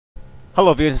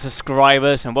Hello viewers and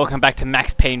subscribers, and welcome back to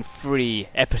Max Payne 3,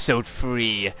 Episode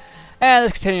 3. And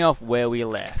let's continue off where we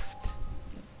left,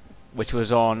 which was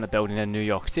on a building in New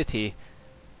York City.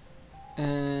 Or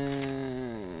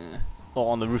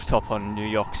on the rooftop on New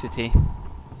York City.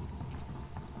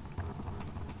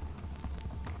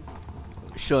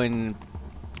 Showing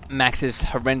Max's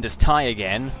horrendous tie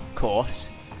again, of course.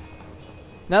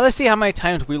 Now let's see how many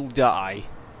times we'll die.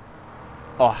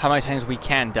 Or how many times we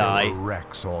can die. There were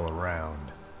wrecks all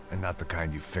around, and not the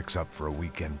kind you fix up for a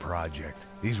weekend project.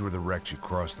 These were the wrecks you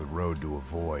crossed the road to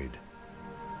avoid.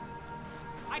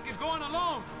 I could go on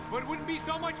alone, but it wouldn't be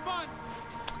so much fun.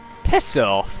 Piss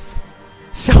off.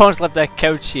 Someone's left their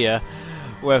couch here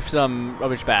with some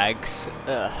rubbish bags.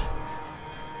 Ugh.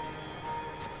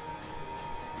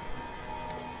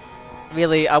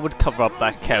 Really, I would cover up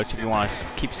that couch if you want to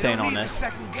keep staying on it.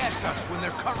 Second guess us when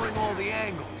they're covering all the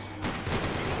angles.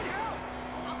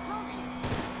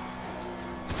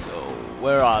 So,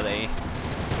 where are they?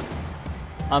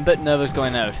 I'm a bit nervous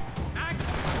going out.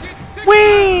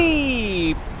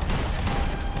 Whee!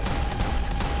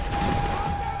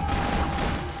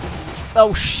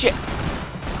 Oh shit!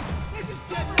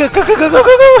 Go go go go go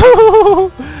go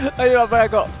go!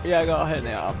 I got hit in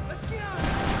the arm.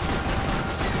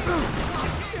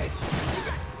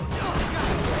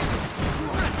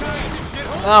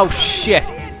 Oh shit!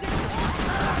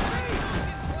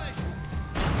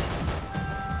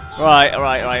 Right.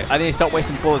 I need to stop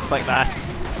wasting bullets like that.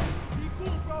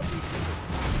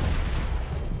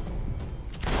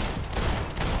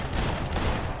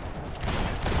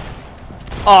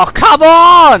 Oh, come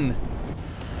on!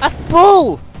 That's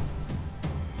bull!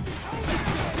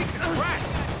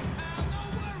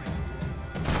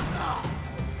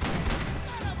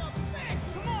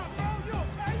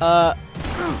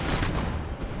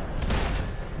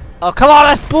 Oh, come on,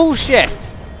 that's bullshit!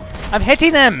 I'm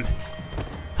hitting him!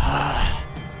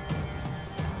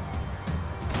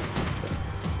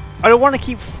 I don't want to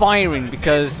keep firing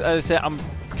because, as I said, I'm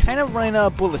kind of running out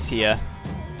of bullets here.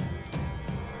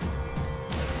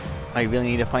 I really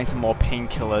need to find some more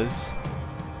painkillers.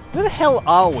 Where the hell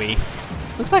are we?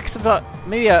 Looks like some sort of,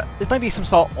 maybe this might be some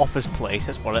sort of office place.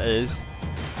 That's what it is.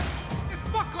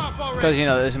 Because you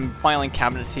know, there's some filing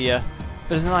cabinets here.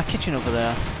 There's another kitchen over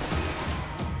there.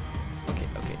 Okay,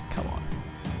 come on.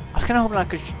 I was kind of hoping I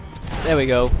could. There we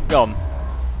go. Gone.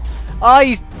 Ah,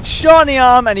 he's shot in the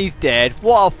arm and he's dead.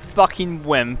 What a fucking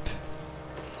wimp.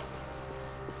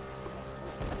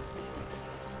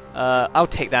 I'll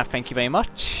take that, thank you very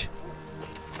much.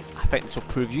 I think this will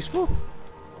prove useful.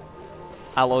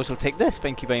 I'll also take this,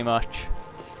 thank you very much.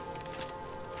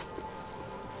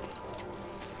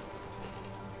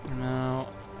 No.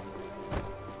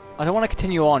 I don't want to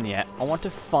continue on yet. I want to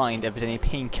find if there's any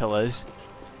painkillers.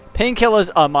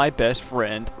 Painkillers are my best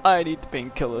friend. I need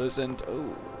painkillers and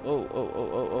oh.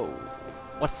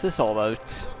 What's this all about?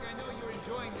 Look, I know you're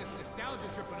enjoying this nostalgia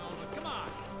trip and all, but come on.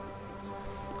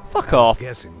 Fuck I was off.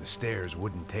 guessing the stairs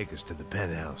wouldn't take us to the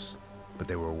penthouse, but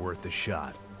they were worth a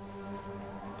shot.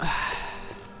 Have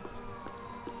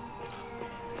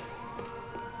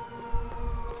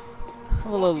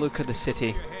a little look at the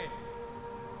city.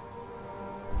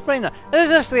 Very nice. This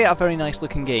is actually a very nice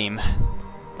looking game.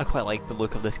 I quite like the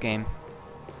look of this game.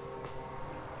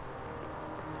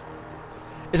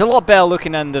 It's a lot better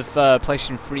looking than the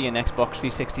PlayStation 3 and Xbox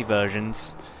 360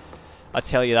 versions. I'll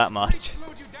tell you that much.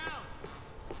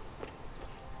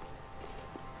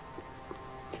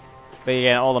 But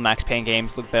yeah, all the Max Payne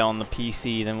games look better on the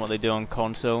PC than what they do on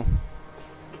console.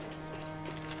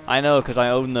 I know, because I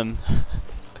own them.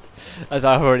 As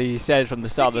I already said from the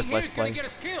start of this Let's Play.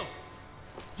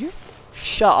 You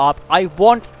shut up. I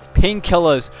want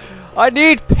painkillers. I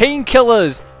need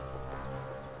painkillers.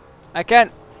 I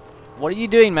can't. What are you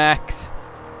doing, Max?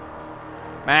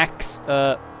 Max,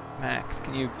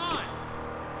 can you...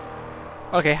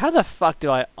 Okay, how the fuck do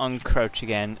I uncrouch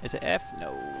again? Is it F?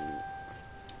 No.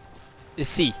 It's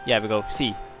C. Yeah, we go.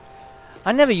 C.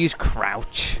 I never use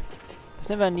crouch. There's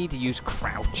never a need to use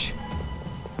crouch.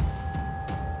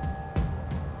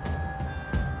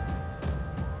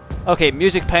 Okay,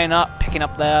 music picking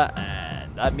up there,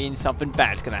 and that means something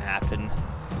bad's gonna happen.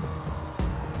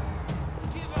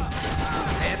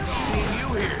 Fancy seeing you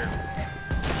here.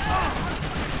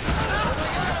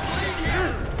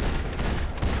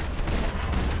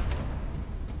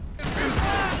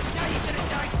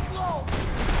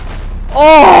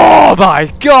 Oh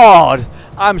my god!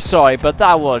 I'm sorry, but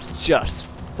that was just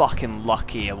fucking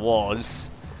lucky, it was.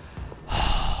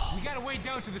 We gotta wade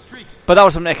down to the street. But that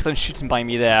was some excellent shooting by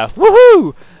me there.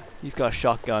 Woohoo! He's got a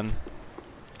shotgun.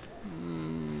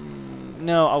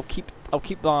 No, I'll keep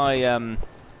my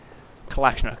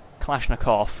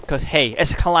Kalashnikov. Because hey,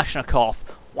 it's a Kalashnikov.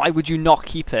 Why would you not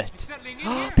keep it? Settling in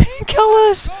here?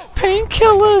 Painkillers!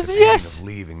 Painkillers! Yes! Of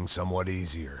leaving somewhat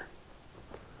easier.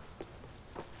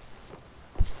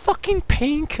 Fucking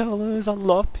painkillers! I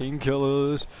love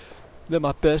painkillers. They're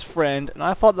my best friend. And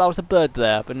I thought that was a bird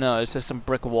there, but no, it's just some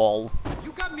brick wall.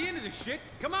 You got me into this shit.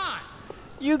 Come on.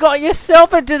 You got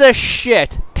yourself into this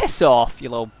shit! Piss off, you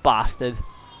little bastard.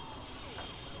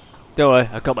 Don't worry,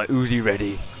 I got my Uzi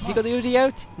ready. Has he got the Uzi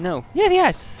out? No. Yeah, he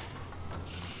has.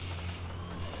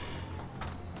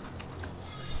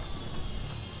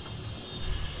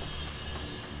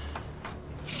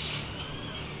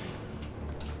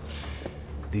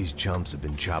 These chumps have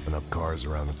been chopping up cars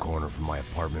around the corner from my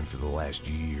apartment for the last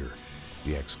year.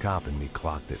 The ex-cop in me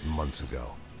clocked it months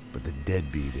ago, but the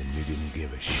deadbeat in me didn't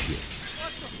give a shit.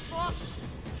 What the fuck?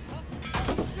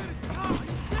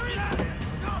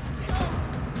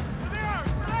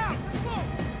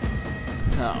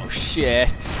 Oh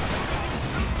shit.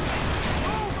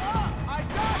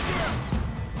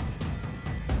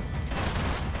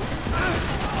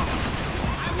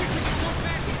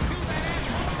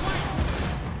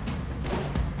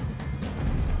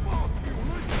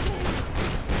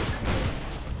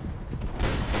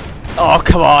 Oh,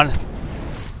 come on!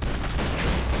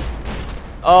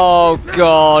 Oh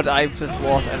god, I've just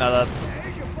lost another.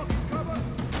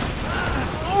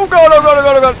 Oh god, oh god, oh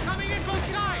god, oh god! Coming in both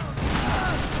sides.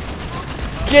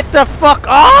 Get the fuck!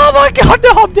 Oh my god,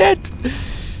 no, I'm dead!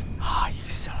 Ah, you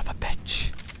son of a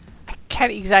bitch. I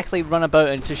can't exactly run about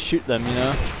and just shoot them, you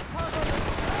know?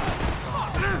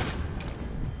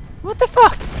 What the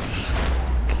fuck?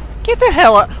 Get the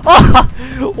hell out!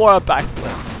 Oh! What a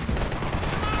backflip.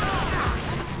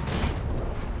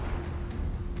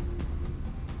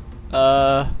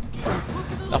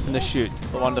 Nothing to shoot.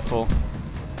 Wonderful.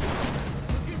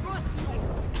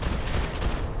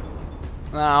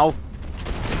 Ow.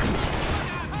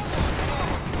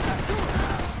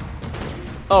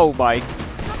 Oh my.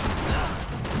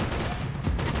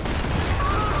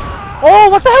 Oh,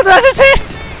 what the hell did I just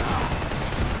hit?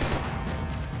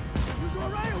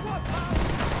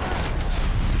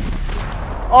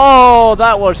 Oh,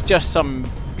 that was just some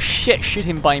shit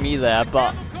shooting by me there,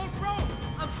 but...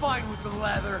 I'm fine with the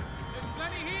leather. There's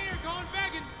plenty here. Going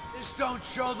begging. Just don't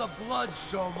show the blood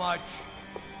so much.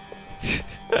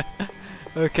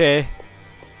 Okay.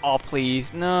 Oh,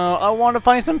 please. No, I want to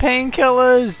find some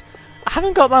painkillers. I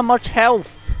haven't got that much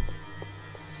health.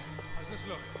 How's this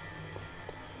look?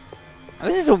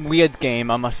 This is a weird game,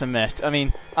 I must admit. I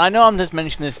mean, I know I'm just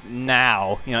mentioning this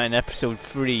now, you know, in episode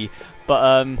 3,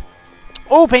 but,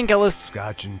 oh, painkillers!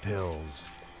 Scotch and pills.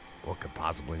 What could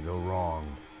possibly go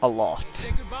wrong? A lot.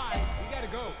 Say goodbye. We gotta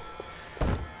go.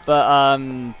 But,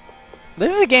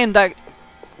 this is a game that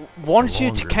wants The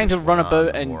you to longer kind this of run went on,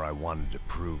 about the and... more I wanted to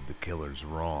prove the killers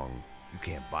wrong. You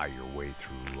can't buy your way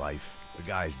through life. The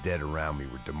guys dead around me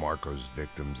were DeMarco's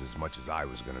victims as much as I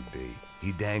was gonna be.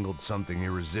 He dangled something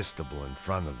irresistible in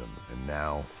front of them, and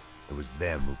now it was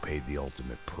them who paid the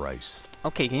ultimate price.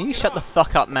 Okay, can you shut the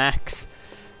fuck up, Max?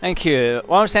 Thank you.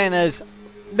 What I'm saying is,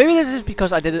 maybe this is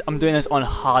because I'm doing this on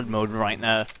hard mode right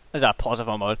now. Is that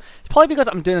positive mode? It's probably because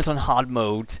I'm doing this on hard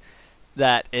mode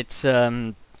that it's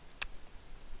a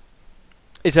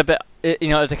bit, you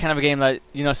know, it's a kind of a game that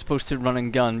you're not supposed to run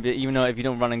and gun, but even though if you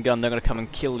don't run and gun, they're gonna come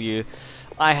and kill you.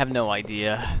 I have no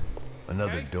idea.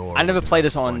 Another door. I never with played a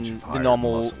this on bunch of the hired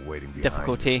normal muscle waiting behind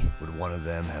difficulty. it. Would one of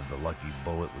them have the lucky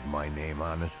bullet with my name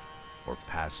on it? Or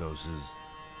Passos's?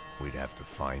 We'd have to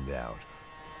find out.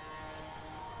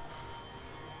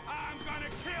 I'm gonna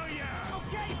kill you.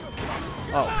 Okay, so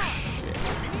Oh shit.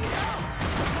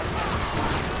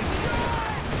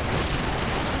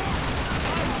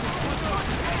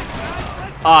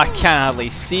 Oh, I can't hardly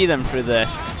see them through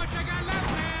this. how much I got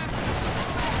left, man?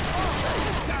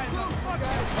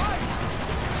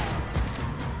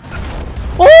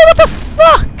 Oh, what the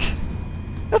fuck?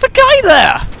 There's a guy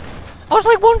there! I was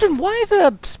like wondering, why is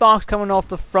there sparks coming off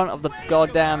the front of the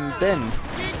goddamn bin? We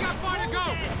ain't got far to go.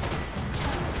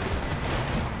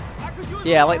 I could use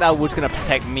Yeah, like that wood's gonna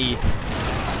protect me.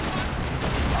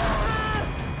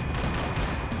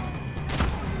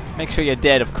 Make sure you're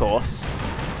dead, of course.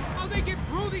 how they get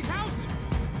through these houses.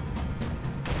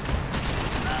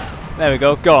 There we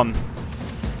go, gone.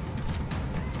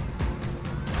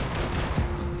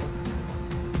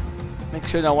 Make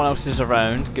sure no one else is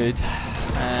around, good.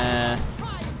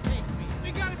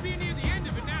 We gotta be near the end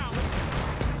of it now.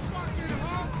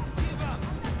 Give up.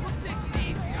 We'll take it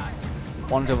easy on you.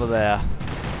 One's over there.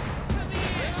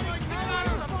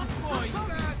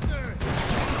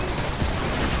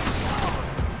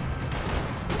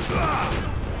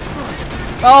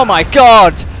 Oh my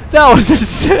god! That was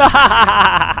just...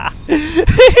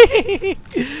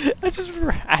 I just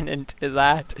ran into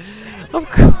that.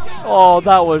 Oh,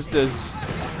 that was just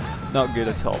not good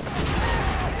at all.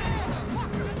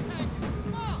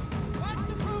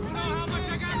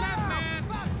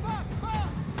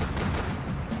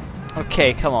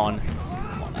 Okay, come on.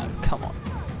 Come on now, come on.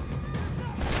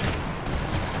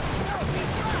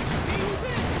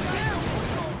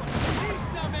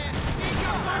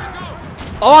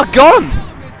 Oh, I got him!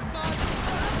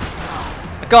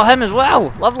 I got him as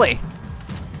well! Lovely!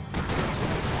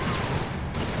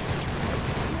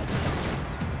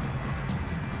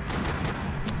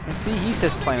 I see he's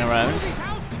just playing around.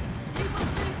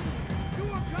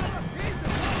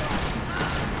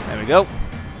 There we go.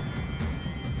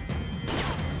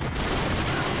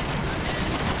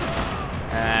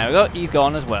 There we go, he's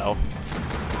gone as well.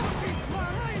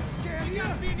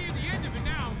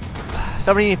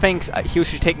 Somebody thinks he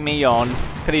should take me on,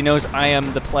 because he knows I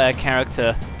am the player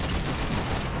character.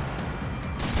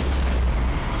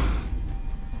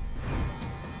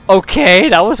 Okay,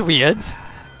 that was weird.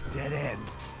 Dead end.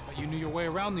 But you knew your way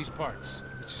around these parts.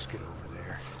 Let's just get over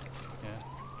there. Yeah.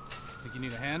 Think you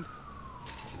need a hand?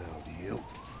 No, do you?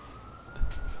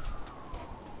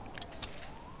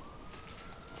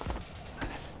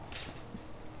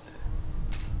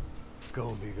 Let's go,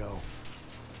 amigo.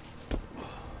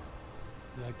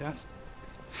 You like that?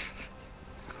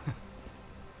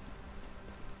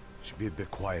 Should be a bit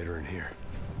quieter in here.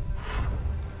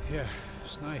 Yeah,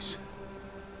 it's nice.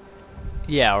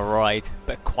 Yeah, right.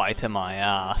 But quite in my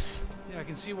ass. Yeah, I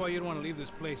can see why you'd want to leave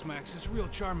this place, Max. It's real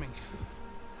charming.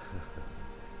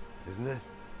 Isn't it?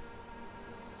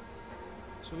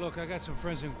 So look, I got some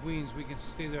friends in Queens. We can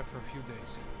stay there for a few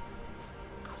days.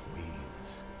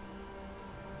 Queens.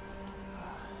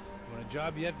 Want a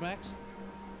job yet, Max?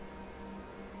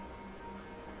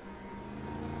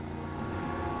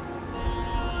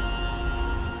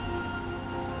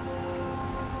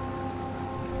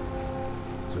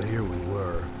 So here we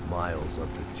were, miles up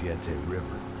the Tiete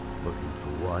River, looking for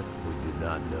what we did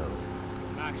not know.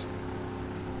 Max.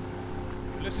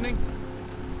 You listening?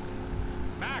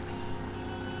 Max!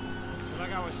 So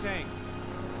like I was saying,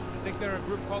 I think they're a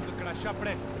group called the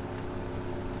Crashapre.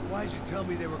 Why'd you tell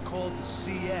me they were called the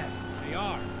CS? They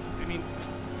are. I mean,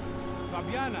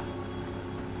 Fabiana.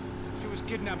 She was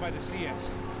kidnapped by the CS.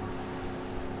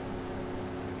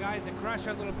 The guys that crashed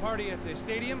that little party at the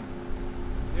stadium,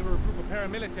 they were a group of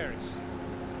paramilitaries.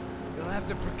 You'll have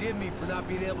to forgive me for not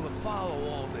being able to follow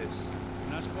all this.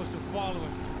 You're not supposed to follow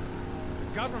it.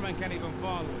 The government can't even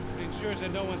follow it. It ensures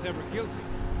that no one's ever guilty.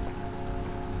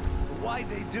 So why'd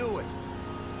they do it?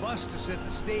 Bust us at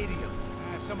the stadium.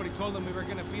 Somebody told them we were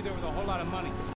going to be there with a whole lot of money.